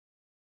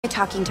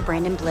Talking to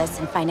Brandon Bliss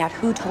and find out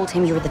who told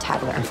him you were the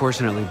tattler.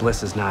 Unfortunately,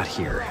 Bliss is not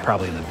here.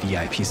 Probably in the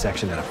VIP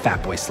section at a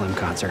Fatboy Slim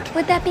concert.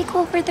 Would that be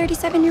cool for a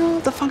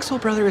 37-year-old? The Funk Soul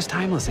Brother is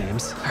timeless,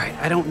 Ames. All right,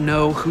 I don't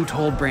know who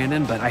told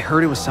Brandon, but I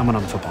heard it was someone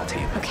on the football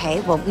team.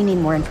 Okay, well, we need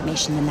more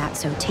information than that,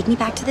 so take me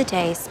back to the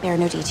day, spare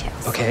no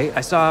details. Okay,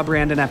 I saw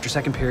Brandon after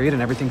second period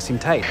and everything seemed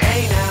tight.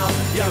 Hey now,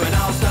 you're an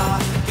all-star,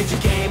 get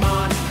your game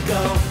on,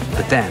 go.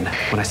 But then,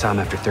 when I saw him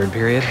after third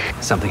period,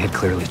 something had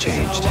clearly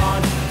changed.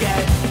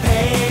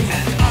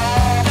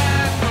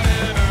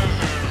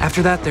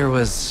 After that, there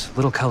was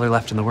little color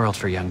left in the world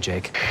for young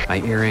Jake.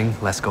 My earring,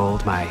 less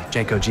gold. My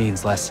Janko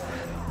jeans, less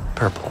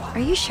purple. Are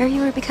you sure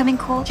you were becoming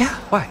cool? Yeah,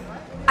 why?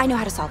 I know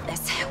how to solve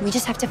this. We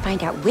just have to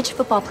find out which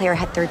football player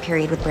had third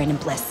period with Brandon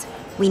Bliss.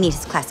 We need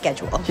his class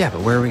schedule. Yeah,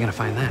 but where are we gonna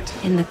find that?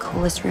 In the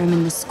coolest room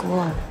in the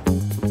school.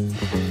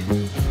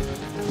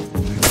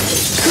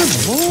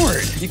 Good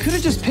Lord, you could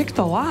have just picked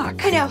the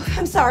lock. I know,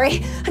 I'm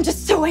sorry. I'm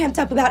just so amped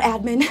up about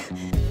admin.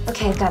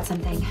 Okay, I've got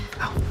something.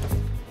 Oh,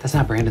 that's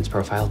not Brandon's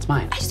profile, it's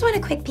mine. I just want a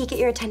quick peek at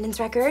your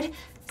attendance record.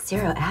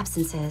 0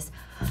 absences.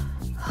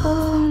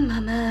 Oh,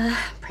 mama.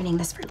 Printing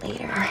this for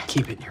later.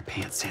 Keep it in your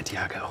pants,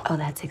 Santiago. Oh,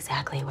 that's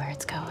exactly where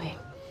it's going.